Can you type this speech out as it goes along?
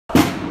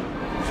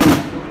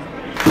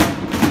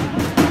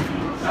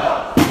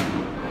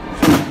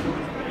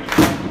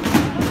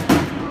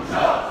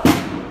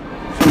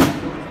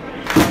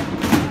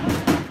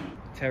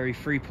Terry,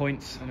 3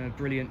 points and a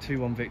brilliant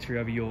 2-1 victory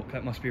over York.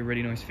 That must be a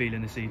really nice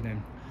feeling this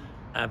evening.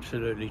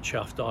 Absolutely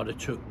chuffed. I'd have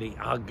took the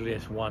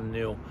ugliest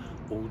 1-0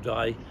 all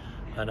day,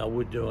 and I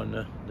would do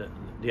on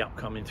the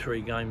upcoming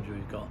 3 games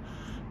we've got.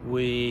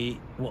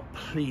 What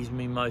pleased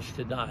me most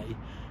today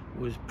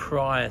was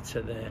prior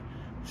to their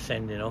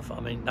sending off. I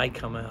mean, they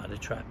come out of the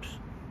traps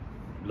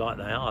like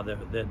they are. They're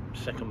the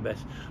second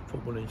best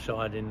footballing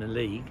side in the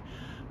league,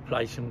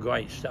 play some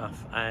great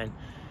stuff, and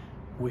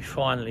we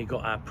finally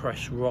got our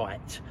press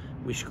right.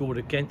 We scored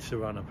against the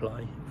run of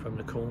play from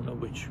the corner,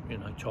 which, you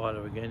know,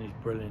 Tyler again is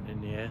brilliant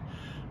in the air,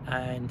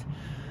 and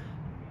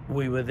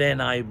we were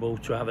then able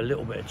to have a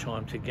little bit of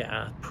time to get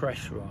our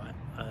press right.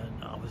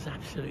 And I was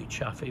absolutely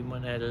chuffed, even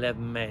when they had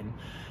 11 men,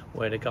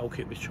 where the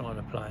goalkeeper was trying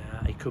to play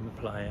out, he couldn't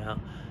play out,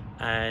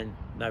 and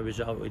that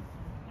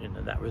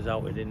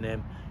resulted in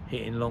them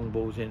hitting long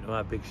balls into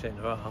our big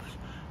centre halves.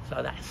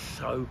 So that's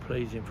so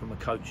pleasing from a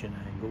coaching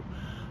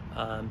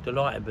angle.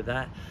 Delighted with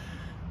that.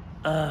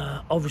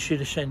 Obviously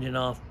the sending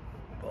off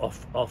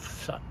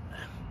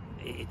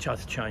it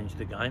does change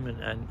the game,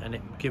 and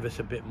it give us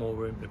a bit more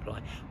room to play.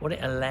 What it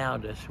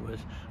allowed us was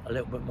a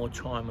little bit more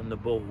time on the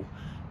ball,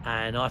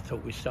 and I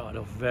thought we started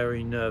off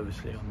very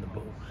nervously on the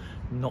ball,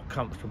 not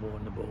comfortable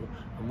on the ball,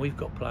 and we've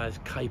got players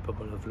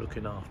capable of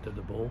looking after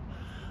the ball.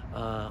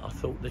 I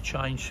thought the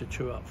change to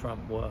 2 up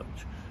front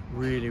worked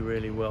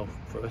really well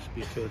for us,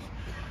 because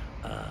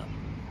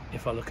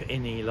if I look at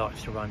Innie, he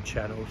likes to run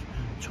channels.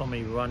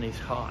 Tommy run his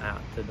heart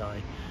out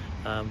today,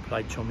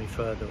 played Tommy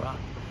further up.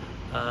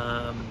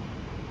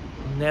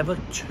 Never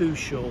too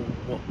sure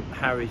what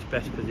Harry's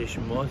best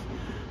position was.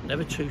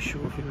 Never too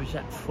sure if he was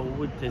that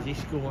forward. Does he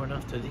score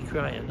enough? Does he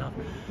create enough?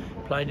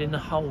 Played in the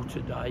hole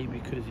today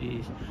because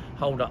his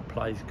hold-up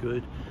play is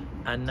good,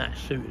 and that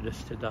suited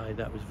us today.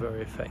 That was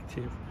very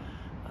effective.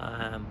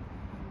 I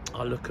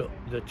look at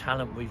the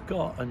talent we've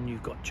got, and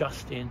you've got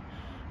Justin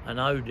and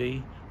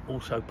Odie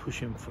also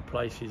pushing for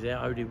places there.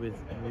 Odie with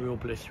a real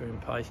blistering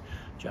pace.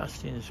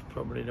 Justin's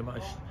probably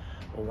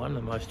one of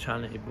the most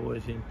talented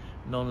boys in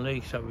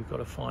non-league, so we've got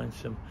to find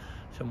some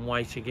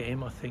way to get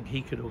him. I think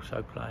he could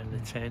also play in the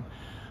 10.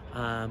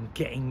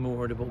 Getting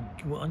more of the ball.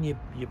 On your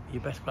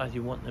best players,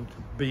 you want them to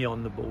be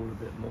on the ball a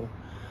bit more.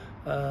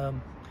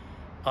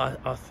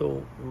 I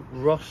thought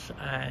Ross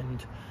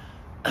and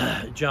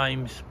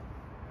James,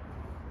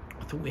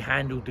 I thought we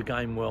handled the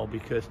game well,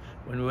 because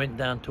when we went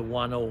down to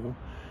 1-1,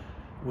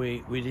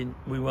 we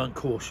weren't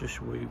cautious.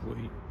 We were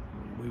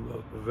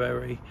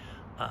very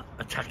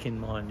attacking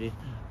minded,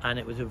 and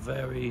it was a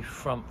very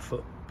front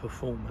foot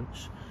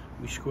performance.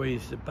 We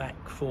squeezed the back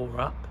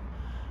 4 up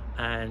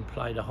and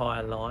played a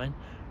higher line,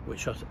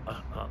 which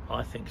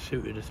I think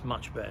suited us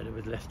much better. There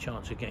was less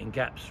chance of getting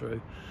gaps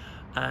through,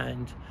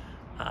 and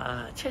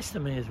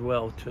testimony as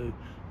well to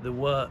the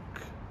work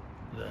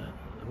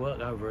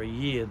over a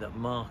year that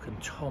Mark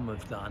and Tom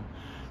have done,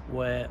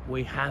 where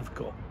we have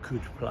got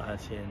good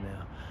players here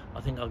now. I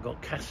think I got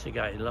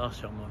castigated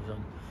last time I was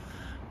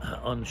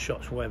on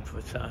Shots Web for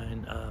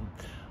saying I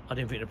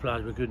didn't think the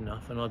players were good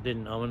enough, and I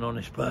didn't. I'm an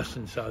honest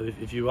person, so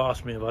if you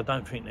ask me if I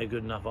don't think they're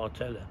good enough, I'll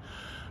tell you.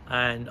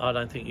 And I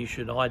don't think you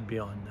should hide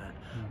behind that.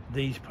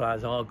 These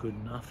players are good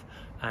enough,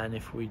 and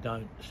if we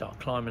don't start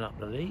climbing up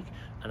the league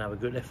and have a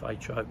good FA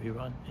Trophy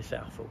run, it's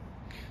our fault.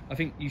 I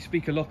think you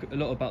speak a lot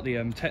about the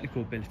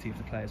technical ability of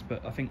the players,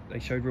 but I think they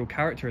showed real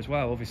character as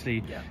well.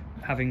 Obviously,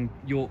 having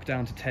York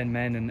down to 10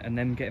 men and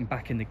them getting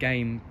back in the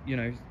game, you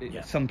know,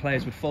 some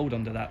players would fold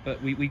under that, but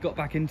we got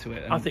back into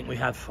it. And I think we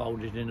have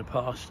folded in the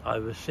past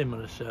over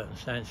similar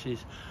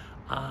circumstances,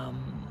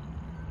 and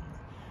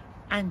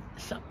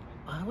some,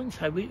 I wouldn't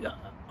say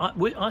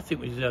I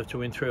think we deserve to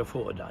win 3 or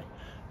 4 a day,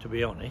 to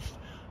be honest.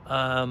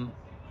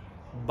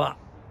 But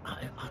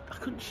I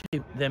couldn't see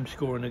them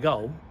scoring a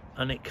goal.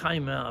 And it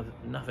came out of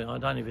nothing. I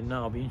don't even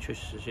know. I'll be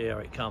interested to see how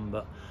it come.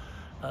 But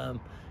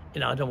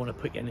you know, I don't want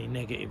to pick any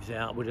negatives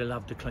out. Would have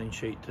loved a clean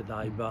sheet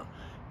today. But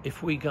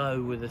if we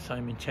go with the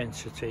same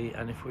intensity,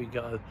 and if we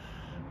go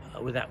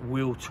with that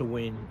will to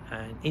win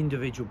and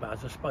individual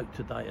battles, I spoke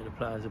today to the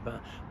players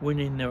about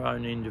winning their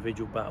own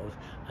individual battles,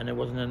 and there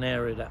wasn't an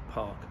area of that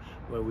park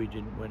where we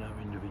didn't win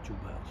our individual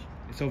battles.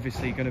 It's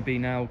obviously going to be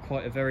now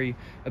quite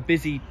a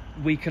busy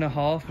week and a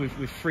half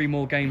with 3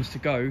 more games to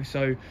go.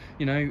 So,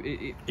 you know,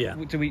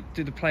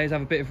 do the players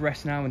have a bit of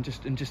rest now and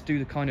just do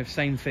the kind of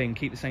same thing,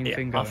 keep the same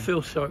thing going? I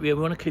feel sorry. We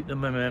want to keep the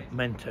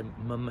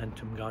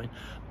momentum going,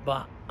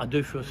 but I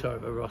do feel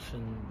sorry for Ross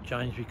and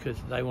James, because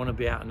they want to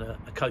be out, and a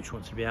coach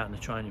wants to be out in the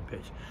training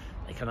pitch.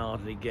 They can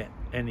hardly get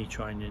any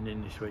training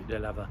in this week.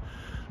 They'll have a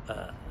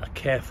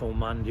careful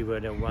Monday where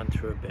they'll run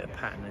through a bit of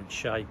pattern and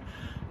shape.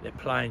 They're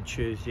playing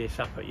Tuesday, it's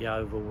up at the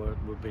Oval,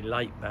 we'll be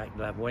late back.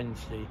 They'll have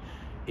Wednesday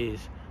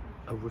is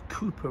a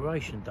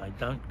recuperation day.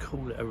 Don't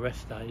call it a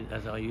rest day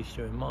as I used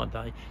to in my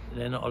day.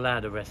 They're not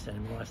allowed to rest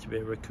anymore. It has to be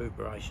a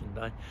recuperation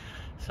day.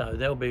 So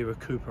they'll be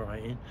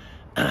recuperating,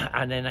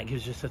 and then that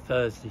gives us a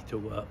Thursday to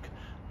work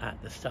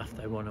at the stuff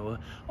they want to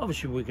work.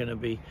 Obviously we're going to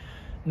be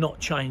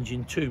not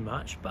changing too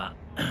much, but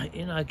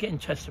you know, again,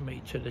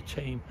 testimony to the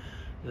team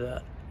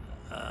that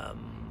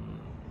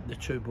the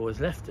two boys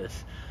left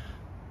us,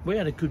 we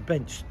had a good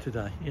bench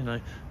today. You know,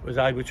 was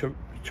able to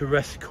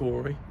rest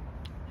Corey,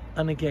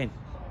 and again,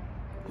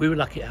 we were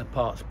lucky to have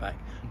Parts back.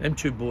 Them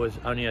two boys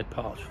only had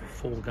Parts for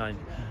 4 games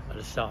at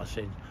the start of the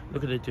season.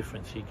 Look at the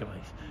difference he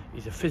makes.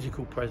 He's a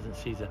physical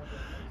presence. He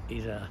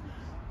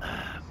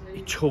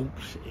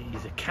talks.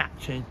 He's a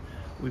captain.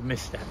 We've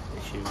missed that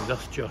this year. We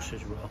lost Josh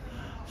as well.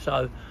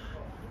 So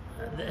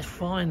there's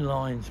fine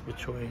lines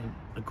between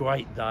a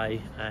great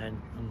day and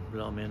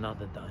blimey,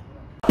 another day.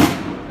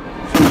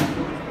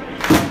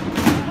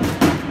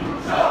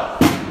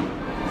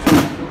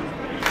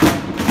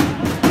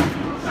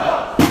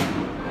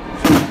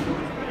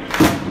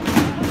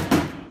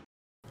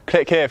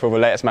 Click here for all the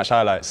latest match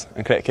highlights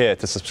and click here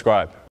to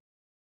subscribe.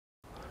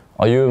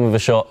 Are you in with a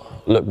shot?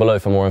 Look below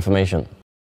for more information.